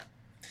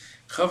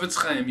Chofetz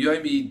Chaim,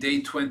 Yomi,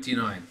 day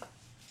 29.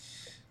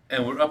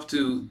 And we're up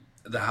to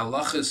the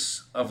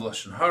halachas of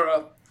Lashon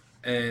Hara,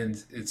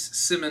 and it's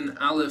Siman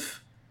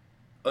Aleph,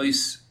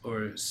 Ois,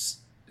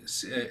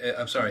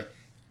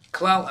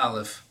 Klal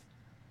Aleph,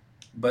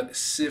 but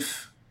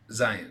Sif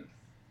Zayin,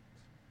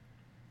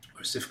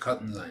 or Sif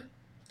Katan Zayin.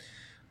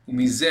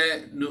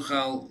 Umizeh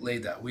Nuchal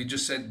Leda. We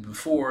just said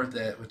before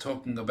that we're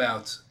talking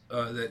about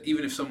that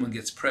even if someone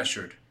gets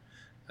pressured,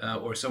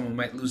 or someone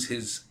might lose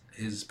his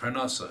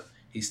parnasa,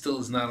 he still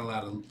is not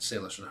allowed to say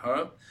Lashon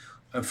Hara.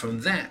 And from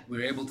that,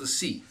 we're able to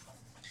see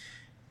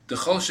the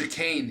Chol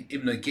Shekain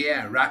Im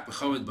Nagea Rak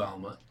B'Chovet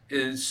Balma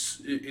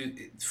is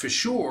for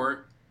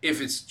sure. If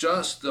it's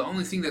just the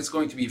only thing that's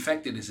going to be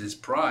affected is his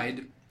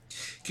pride,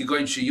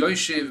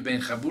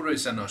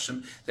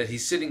 that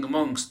he's sitting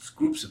amongst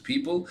groups of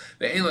people,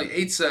 and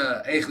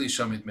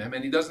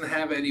he doesn't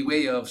have any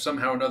way of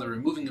somehow or another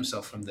removing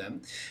himself from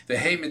them,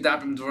 and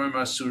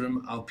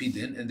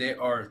they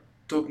are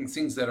talking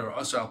things that are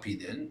asr al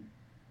pidin,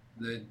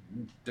 they're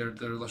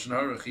lashon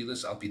hara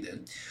chilas al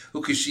pidin.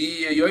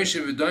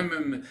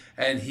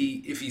 And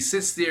if he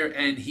sits there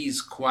and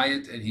he's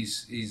quiet and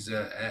he's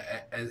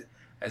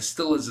as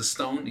still as a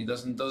stone,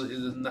 he's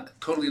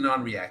not totally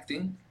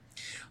non-reacting.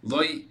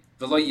 Loy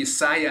v'loy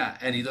yisaya,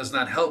 and he does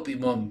not help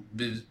imam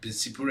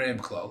b'sipureim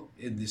klal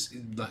in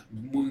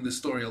moving the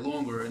story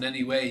along or in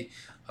any way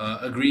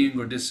agreeing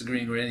or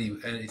disagreeing or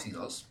anything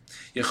else.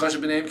 He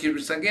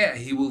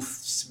will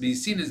be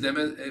seen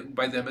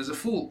by them as a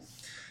fool.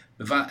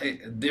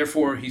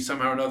 Therefore, he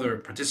somehow or another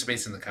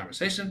participates in the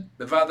conversation.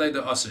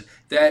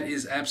 That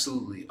is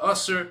absolutely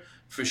asr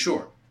for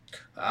sure.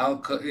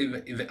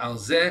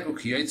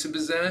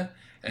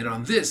 And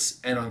on this,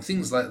 and on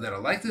things that are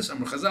like this,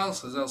 Amr Chazal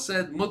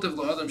said, Mutav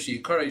la'adam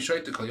she'yikara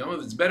yishaita kol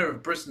yamav. It's better if a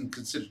person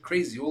considered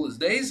crazy all his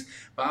days,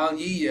 and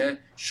he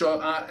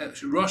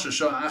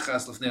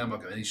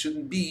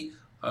shouldn't be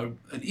an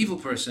evil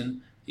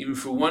person even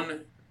for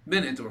 1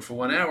 minute or for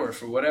 1 hour,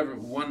 for whatever,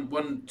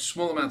 one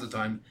small amount of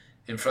time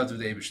in front of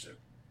the Eibishter.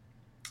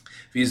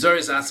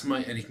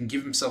 And he can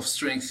give himself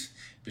strength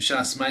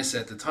b'shas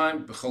ma'aseh at the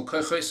time, b'chol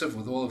kochosav,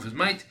 with all of his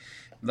might,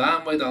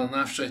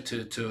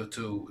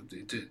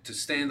 to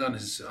stand on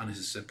his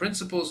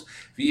principles,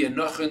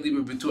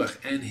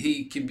 and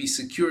he can be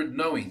secured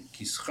knowing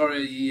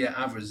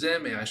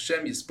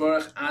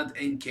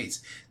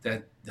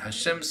that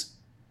Hashem's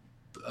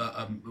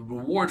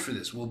reward for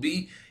this will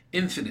be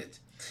infinite.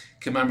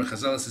 Kemar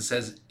Chazal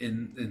says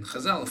in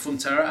Chazal, Fum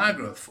Tzara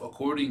Agraf,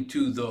 according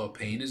to the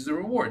pain is the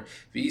reward.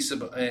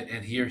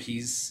 And here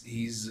he's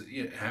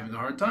having a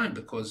hard time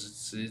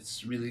because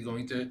it's really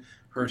going to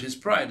hurt his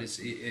pride.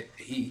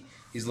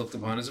 He's looked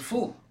upon as a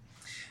fool.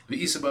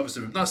 It says,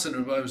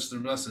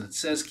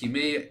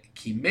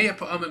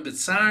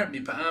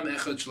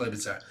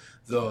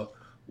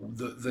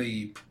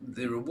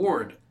 the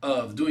reward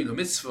of doing a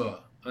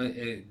mitzvah,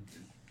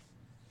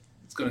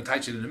 it's going to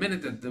touch it in a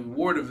minute, that the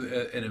reward of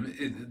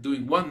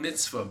doing one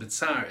mitzvah,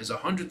 b'tzar, is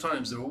 100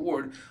 times the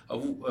reward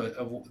of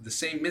the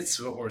same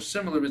mitzvah or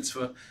similar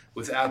mitzvah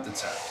without the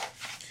tzar.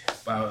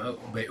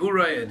 By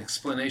Uray, an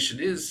explanation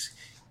is,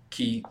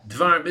 ki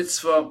dvar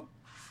mitzvah,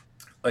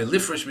 or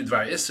lifresh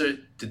midvar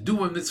iser, to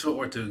do a mitzvah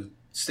or to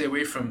stay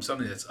away from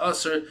something that's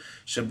aser,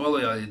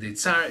 shabola al yedei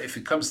tzar, if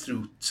it comes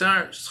through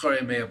tzar,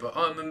 schare mea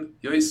ba'amim,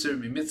 yoiser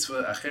mi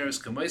mitzvah acheres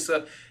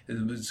kamaisa,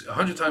 it's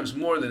 100 times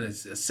more than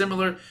it's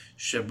similar,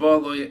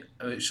 shabola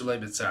shalei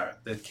b'tzar,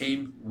 that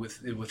came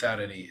without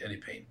any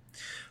pain.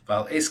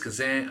 Val es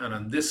kazeh, and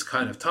on this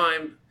kind of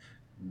time,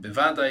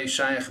 bevadai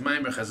shayach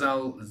maimer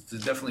chazal, it's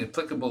definitely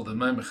applicable to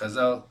maimer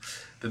chazal,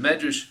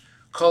 b'medrash,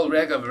 kol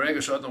rega v'rega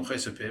sh'adam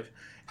chaysapiv,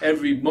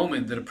 every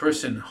moment that a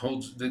person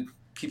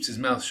keeps his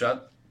mouth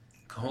shut,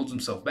 holds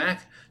himself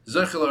back,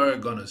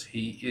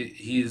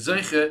 he is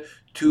zeiche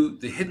to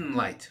the hidden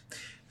light.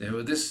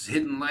 Now, this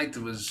hidden light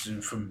was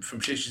from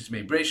Sheshis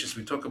Mei Breishis.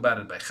 We talk about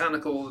it by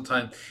Chanukah all the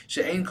time.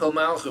 She'ein kol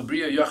malach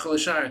bria yachal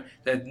ashar,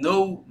 that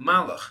no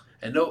malach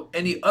and no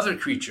any other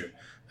creature,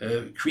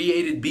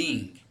 created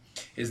being,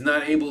 is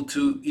not able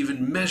to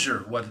even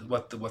measure what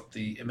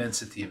the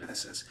immensity of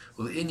this is.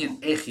 Well, inyan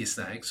ech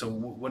yisnaik. So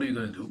what are you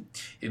going to do?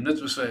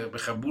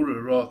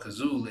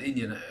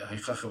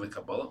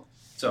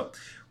 So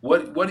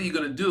what are you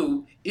going to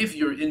do if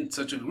you're in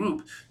such a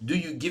group? Do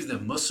you give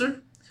them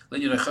musar? To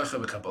give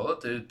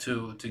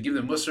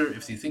them musar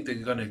if you think they're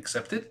going to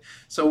accept it.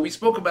 So we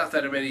spoke about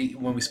that already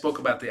when we spoke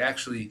about the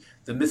mitzvahs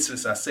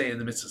aseh and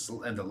the mitzvahs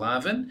and the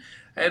lavin,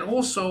 and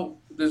also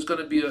there's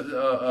going to be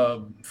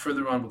a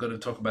further on we're going to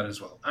talk about it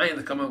as well. Ayin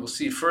the Kama, we'll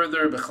see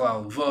further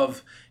b'klal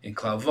vav, in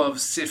klal vav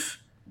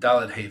sif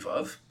dalad hey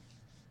vav.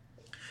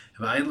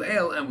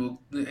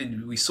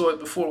 And we saw it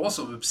before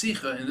also in the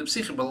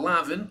psicha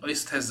belavin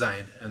oist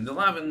hazayin, and the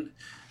lavin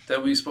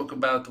that we spoke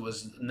about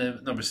was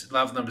number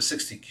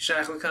 60.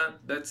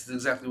 That's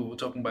exactly what we're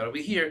talking about over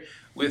here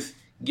with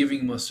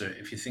giving musar,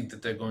 if you think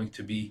that they're going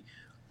to be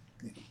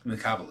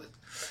mekabelit.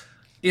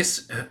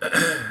 Isser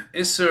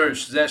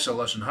zesh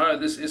lashon hara.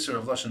 This isser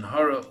of lashon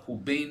hara hu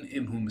bein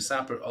im hu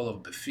misaper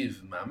olav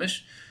befiv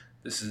mamish.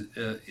 This is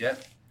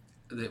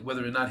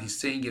whether or not he's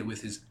saying it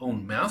with his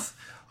own mouth.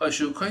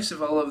 Ashu kaisav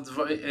alav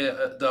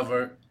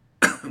davar.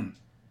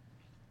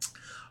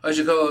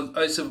 Ashu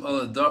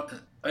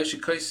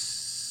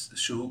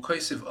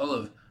kaisav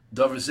alav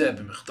davar zeb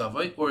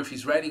b'mechtavai, or if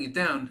he's writing it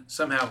down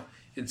somehow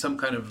in some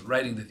kind of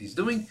writing that he's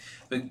doing.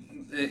 But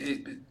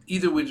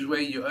either which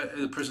way,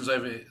 the person's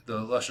over the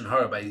lashon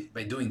hara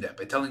by doing that,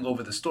 by telling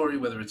over the story,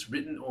 whether it's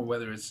written or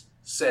whether it's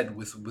said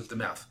with the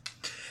mouth.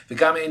 It's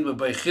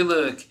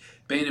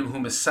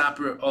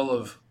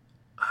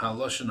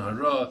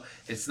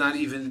not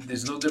even,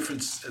 there's no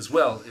difference as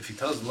well if he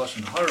tells the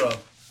lashon hara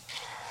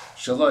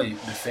shaloi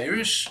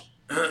beferish,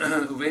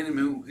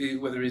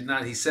 whether or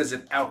not he says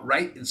it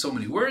outright in so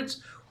many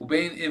words, or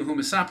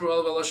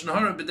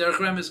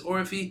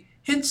if he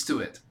hints to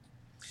it.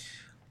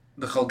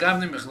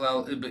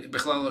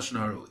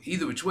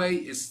 Either which way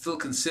is still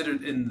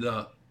considered in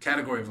the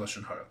category of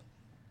lashon hara.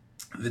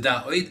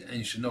 And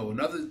you should know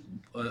another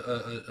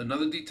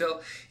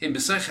detail. In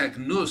B'sach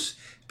HaGnus,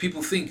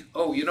 people think,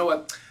 oh, you know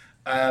what?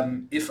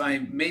 If I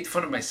made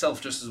fun of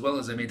myself just as well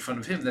as I made fun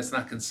of him, that's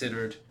not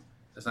considered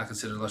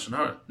lashon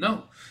hara.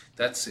 No,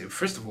 that's,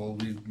 first of all,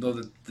 we know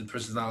that the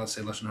person is not allowed to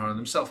say lashon hara on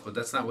himself, but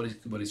that's not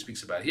what he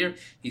speaks about here.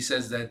 He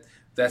says that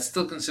that's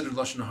still considered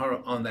lashon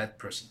hara on that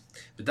person.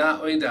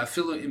 Even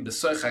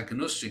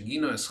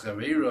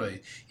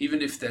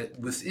if that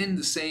within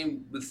the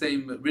same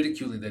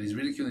ridiculing, that he's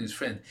ridiculing his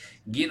friend,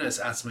 ginas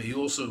atzma, he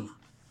also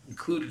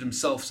included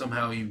himself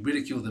somehow. He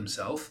ridiculed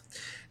himself.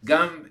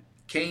 Gam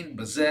kain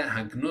bazeh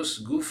hagnus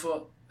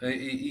gufa.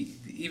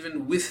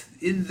 Even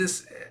within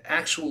this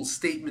actual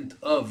statement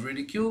of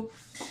ridicule,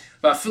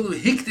 even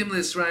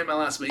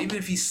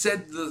if he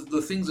said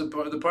the things,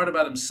 the part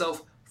about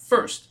himself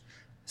first,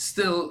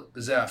 still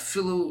in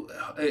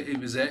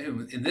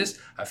this,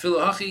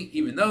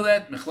 even though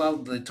that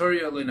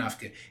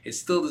it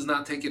still does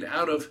not take it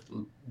out of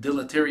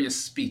deleterious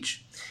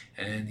speech,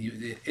 and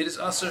it is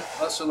also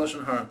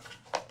lashon hara.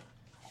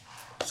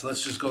 So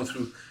let's just go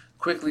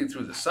quickly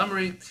through the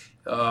summary.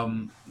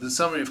 The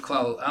summary of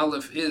Klal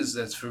Aleph is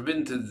that it's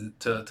forbidden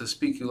to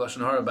speak lashon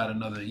hara about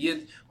another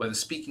yid, whether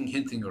speaking,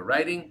 hinting, or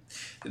writing.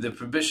 The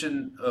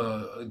prohibition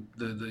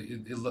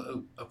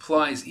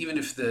applies even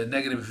if the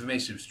negative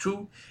information is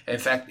true. In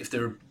fact, if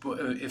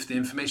the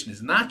information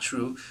is not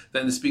true,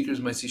 then the speakers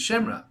might see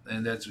shemra,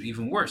 and that's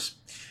even worse.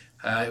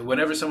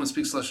 Whenever someone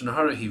speaks lashon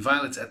hara, he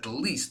violates at the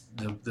least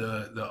the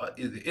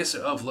issur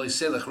of lo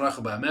yselech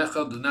rachel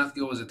ba'amecha, do not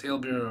go as a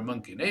talebearer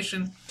among your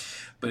nation.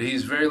 But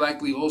he's very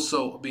likely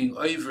also being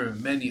over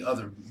many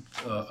other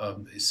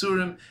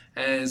isurim,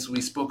 as we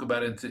spoke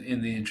about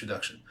in the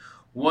introduction.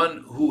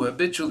 One who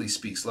habitually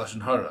speaks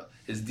lashon hara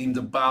is deemed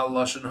a baal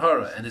lashon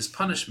hara, and his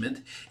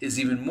punishment is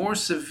even more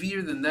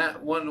severe than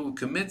that one who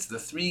commits the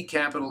 3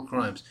 capital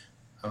crimes.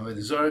 It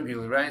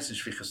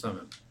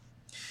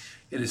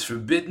is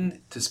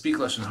forbidden to speak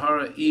lashon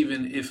hara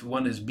even if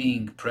one is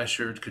being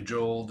pressured,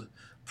 cajoled,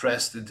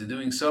 pressed into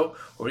doing so,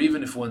 or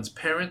even if one's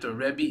parent or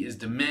rebbe is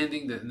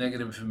demanding the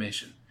negative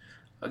information.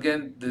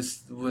 Again,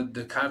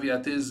 the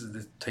caveat is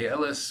the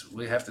te'eles.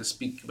 We have to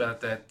speak about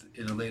that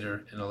in a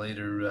later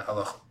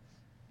halacha.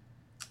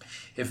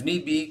 If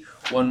need be,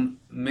 one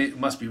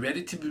must be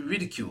ready to be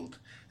ridiculed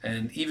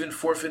and even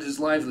forfeit his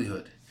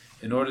livelihood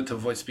in order to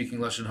avoid speaking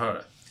lashon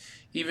hara.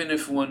 Even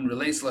if one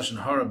relates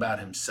lashon hara about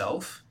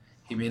himself,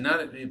 he may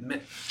not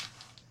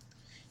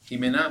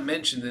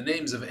mention the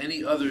names of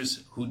any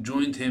others who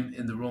joined him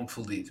in the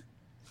wrongful deed.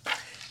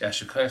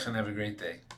 Yashar koach and have a great day.